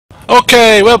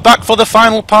Okay, we're back for the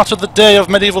final part of the day of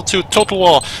Medieval 2 Total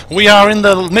War. We are in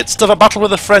the midst of a battle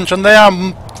with the French and they are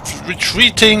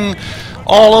retreating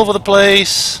all over the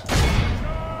place.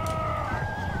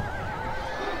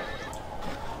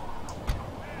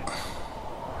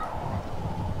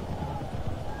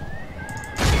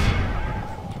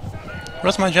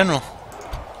 Where's my general?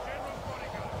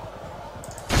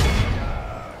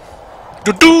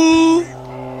 Doo-doo!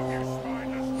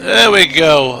 There we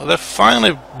go. They're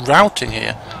finally routing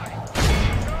here.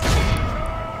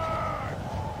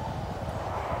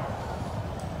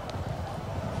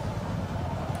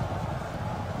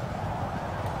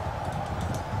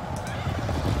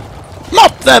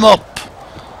 Mop them up!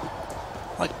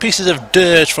 Like pieces of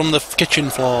dirt from the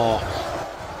kitchen floor.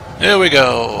 Here we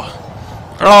go.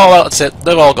 Oh, that's it.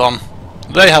 They've all gone.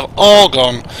 They have all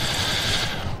gone.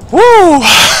 Woo!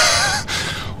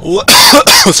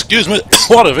 Excuse me.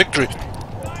 What a victory.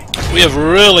 We have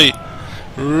really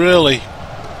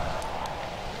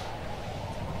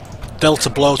dealt a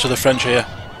blow to the French here.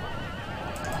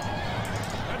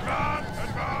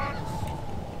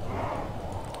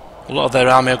 A lot of their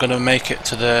army are going to make it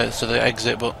to the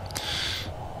exit, but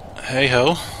hey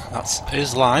ho, that's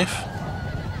his life.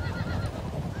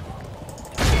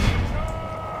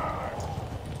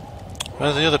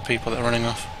 Where are the other people that are running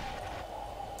off?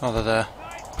 Oh, they're there.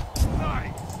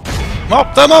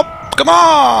 Mop them up! Come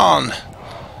on!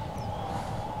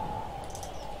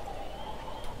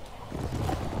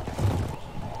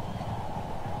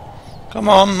 Come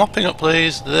on, mopping up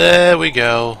please. There we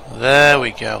go. There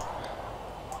we go.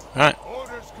 Right.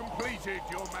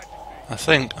 I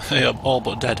think they are all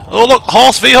but dead. Oh look!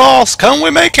 Horse v horse! Can we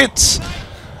make it?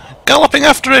 Galloping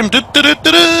after him!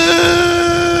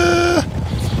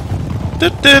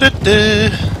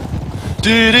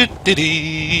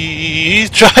 He's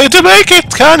trying to make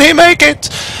it! Can he make it?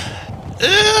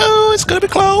 Oh, it's gonna be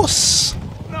close!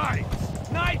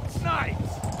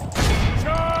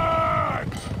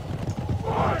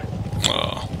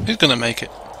 Oh, he's gonna make it.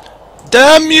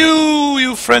 Damn you,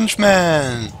 you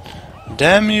Frenchman!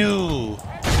 Damn you!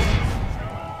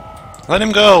 Let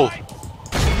him go!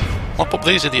 Mop up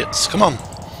these idiots, come on!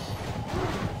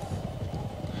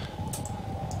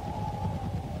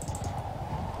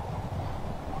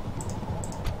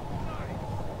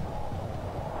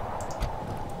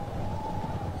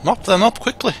 Mop them up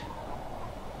quickly.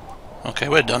 Okay,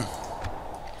 we're done.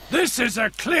 This is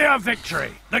a clear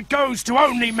victory that goes to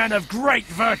only men of great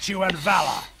virtue and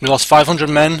valour. We lost 500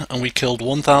 men and we killed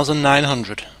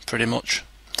 1,900, pretty much.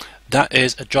 That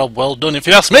is a job well done if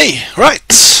you ask me. Right.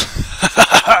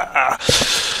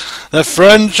 The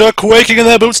French are quaking in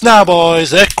their boots now,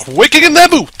 boys. They're quaking in their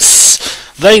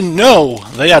boots. They know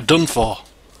they are done for.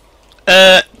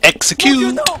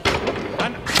 Execute.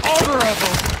 An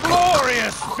honourable,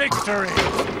 glorious victory!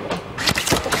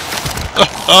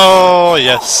 Oh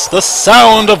yes, the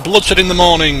sound of bloodshed in the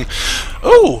morning.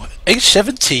 Oh, age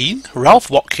 17, Ralph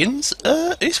Watkins.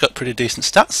 He's got pretty decent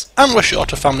stats, and we're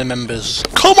short of family members.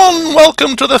 Come on,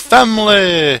 welcome to the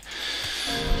family.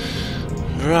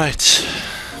 Right.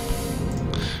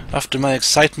 After my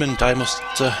excitement, I must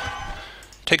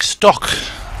take stock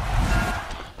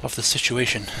of the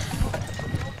situation.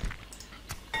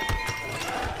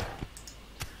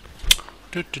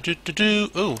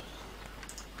 Oh,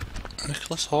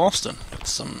 Nicholas Horston. Got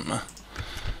some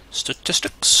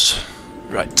statistics.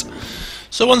 Right.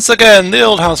 So once again, the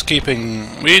old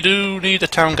housekeeping. We do need a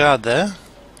town guard there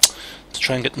to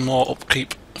try and get more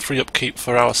upkeep, free upkeep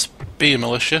for our spear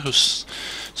militia, who's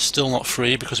still not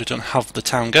free because we don't have the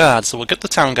town guard. So we'll get the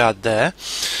town guard there.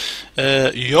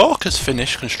 York has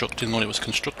finished constructing what it was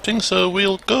constructing, so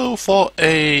we'll go for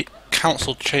a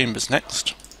council chambers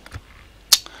next.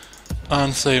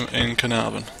 And same in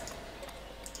Carnarvon.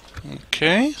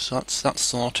 Okay, so that's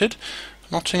sorted.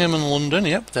 Nottingham and London,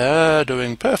 yep, they're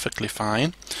doing perfectly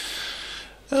fine.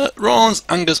 Raunds,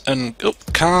 Angers and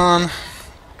Caen.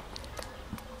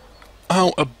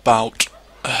 How about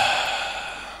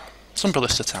some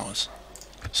ballista towers?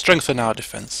 Strengthen our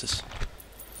defences.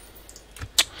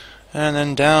 And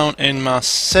then down in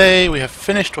Marseille we have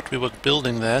finished what we were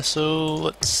building there, so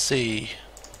let's see.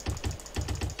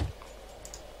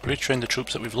 Retrain the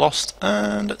troops that we've lost,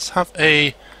 and let's have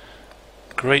a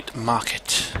great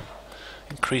market.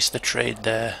 Increase the trade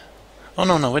there. Oh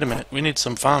no, wait a minute, we need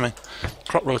some farming.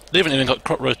 They haven't even got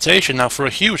crop rotation now for a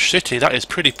huge city. That is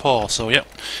pretty poor, so yep.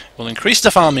 We'll increase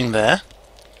the farming there.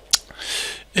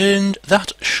 And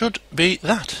that should be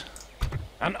that.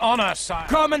 An honour, sire.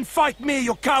 Come and fight me,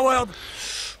 you coward!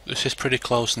 This is pretty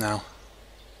close now.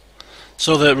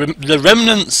 So the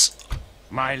remnants...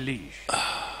 My liege.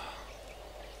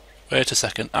 Wait a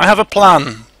second. I have a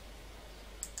plan.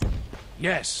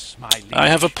 Yes, my liege. I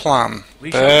have a plan.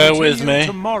 We shall Bear with continue me,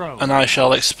 tomorrow. and I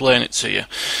shall explain it to you.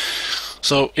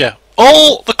 So, yeah,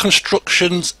 all the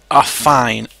constructions are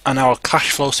fine, and our cash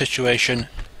flow situation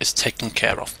is taken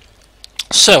care of.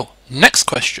 So, next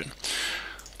question.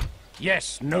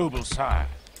 Yes, noble sire.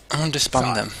 I'm going to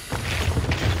disband them.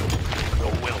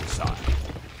 Your will, sire.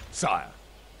 Sire.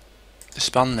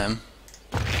 Disband them.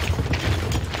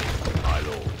 My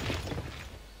lord.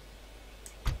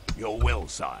 Your will,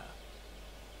 sire.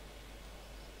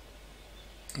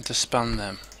 Disband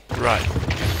them. Right.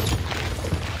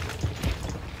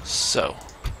 So,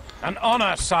 An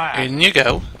honor, sire. in you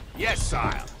go. Yes,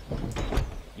 sire.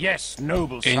 Yes,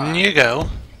 noble sire. In you go.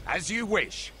 As you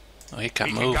wish. Oh, he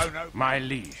can't We move. can go no... My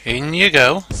liege. In you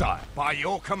go. Sire, by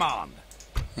your command.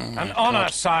 Oh An my honor,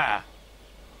 God. sire.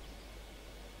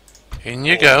 In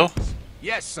you go.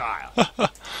 Yes, sire.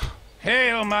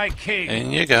 Hail, my king.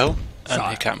 In you go. And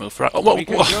Sire. he can't move. Right. We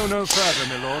can go no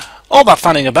further, my lord. All that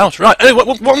fanning about. Right. Anyway,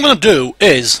 what I'm going to do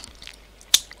is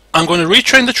I'm going to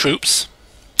retrain the troops.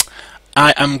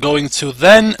 I am going to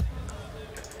then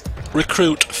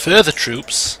recruit further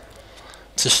troops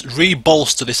to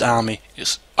re-bolster this army.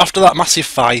 After that massive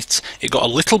fight, it got a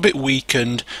little bit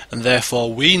weakened, and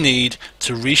therefore we need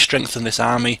to re-strengthen this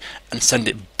army and send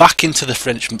it back into the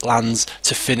French lands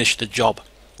to finish the job.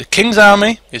 The King's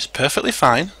army is perfectly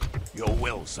fine. Your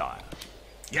will, sire.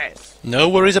 Yes. No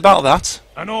worries about that.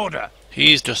 An order.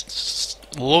 He's just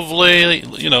lovely,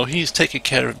 you know, he's taking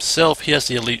care of himself, he has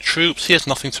the elite troops, he has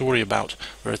nothing to worry about,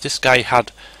 whereas this guy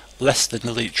had less than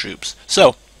elite troops.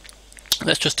 So,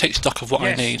 let's just take stock of what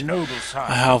Yes, I need. noble sire.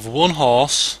 I have one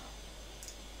horse,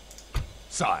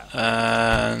 Sire.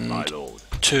 and My lord.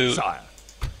 two... Sire.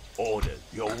 Order.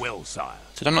 Your will, sire.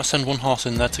 Did I not send one horse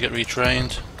in there to get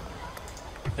retrained?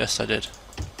 Yes, I did.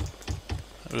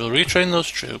 We'll retrain those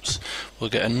troops. We'll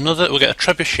get a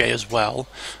trebuchet as well,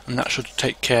 and that should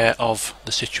take care of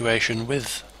the situation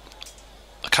with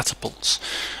the catapults.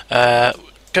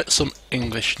 Get some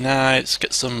English knights,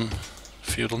 get some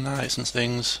feudal knights and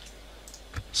things.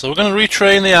 So we're going to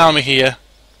retrain the army here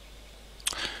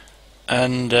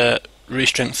and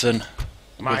re-strengthen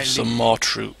with some more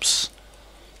troops.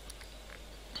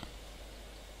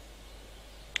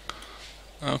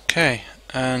 Okay.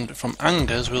 And from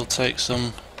Angers we'll take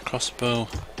some crossbow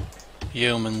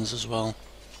yeomans as well.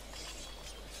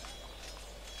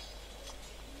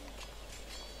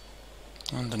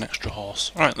 And an extra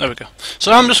horse. Alright, there we go.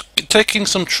 So I'm just taking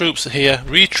some troops here,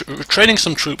 training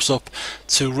some troops up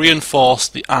to reinforce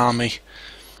the army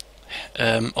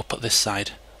up at this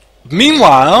side.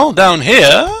 Meanwhile, down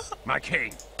here, My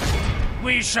king.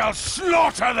 We shall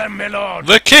slaughter them, my lord.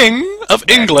 the King of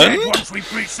England Once we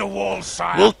breach the walls,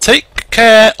 sire. will take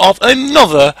care of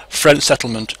another French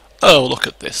settlement. Oh, look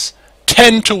at this.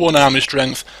 10-to-1 army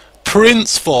strength.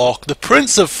 Prince Falk, the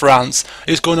Prince of France,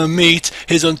 is going to meet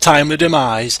his untimely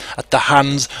demise at the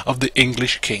hands of the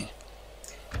English king.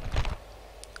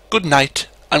 Good night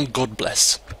and God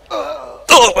bless.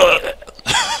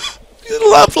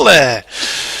 Lovely.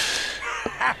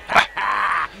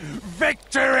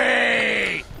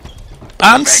 Victory!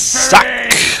 And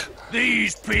sack.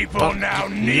 These people now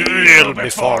kneel kneel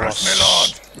before us,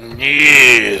 my lord.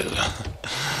 Kneel.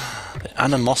 The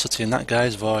animosity in that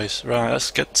guy's voice. Right,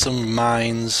 let's get some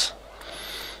mines.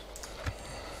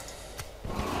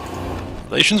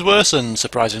 Relations worsen,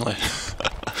 surprisingly.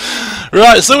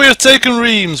 Right, so we have taken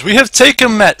Reims, we have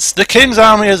taken Metz. The King's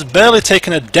army has barely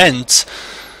taken a dent.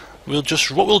 What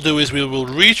we'll do is we will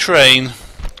retrain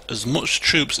as much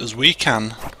troops as we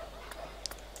can.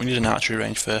 We need an archery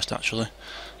range first, actually,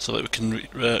 so that we can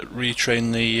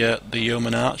retrain the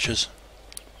yeoman archers.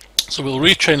 So we'll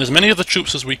retrain as many of the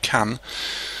troops as we can.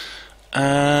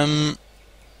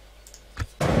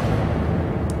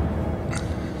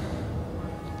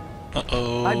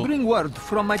 Uh-oh. I bring word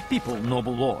from my people,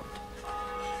 noble lord.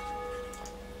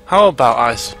 How about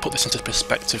I put this into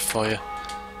perspective for you?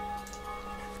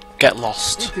 Get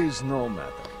lost. It is no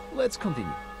matter. Let's continue.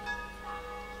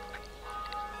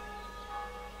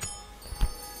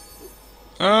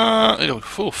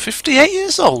 Oh, 58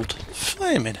 years old?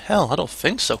 Flaming hell, I don't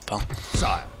think so, pal.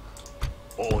 Sire.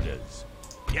 Orders.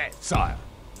 Yes, sire.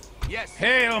 Yes.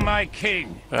 Hail, my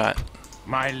king. Right,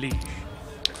 My liege.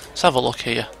 let's have a look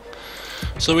here.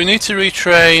 So we need to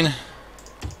retrain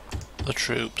the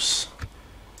troops.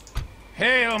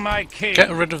 Hail, my king.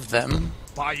 Get rid of them.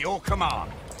 By your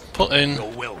command. Put in Your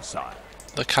will, sire.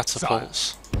 the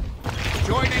catapults.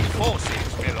 Joining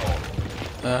forces, my lord.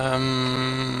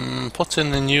 Put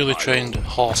in the newly trained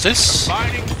horses.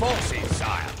 Combining forces,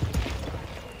 sire.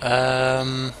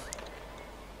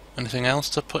 Anything else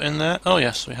to put in there? Oh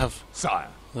yes, we have Sire.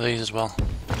 these as well.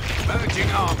 Merging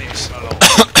armies, my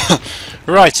lord.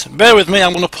 Right, bear with me,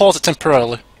 I'm going to pause it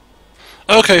temporarily.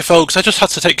 Okay folks, I just had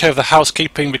to take care of the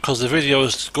housekeeping because the video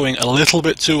is going a little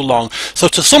bit too long. So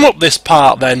to sum up this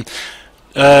part then,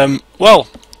 well,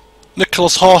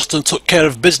 Nicholas Horston took care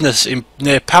of business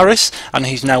near Paris and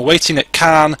he's now waiting at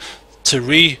Caen to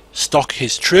restock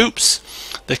his troops.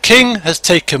 The king has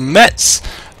taken Metz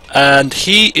and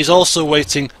he is also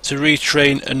waiting to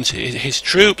retrain his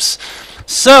troops.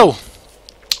 So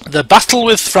the battle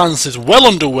with France is well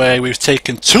underway. We've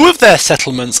taken 2 of their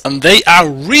settlements and they are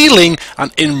reeling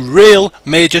and in real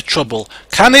major trouble.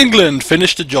 Can England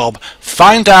finish the job?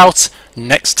 Find out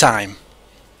next time.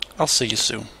 I'll see you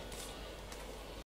soon.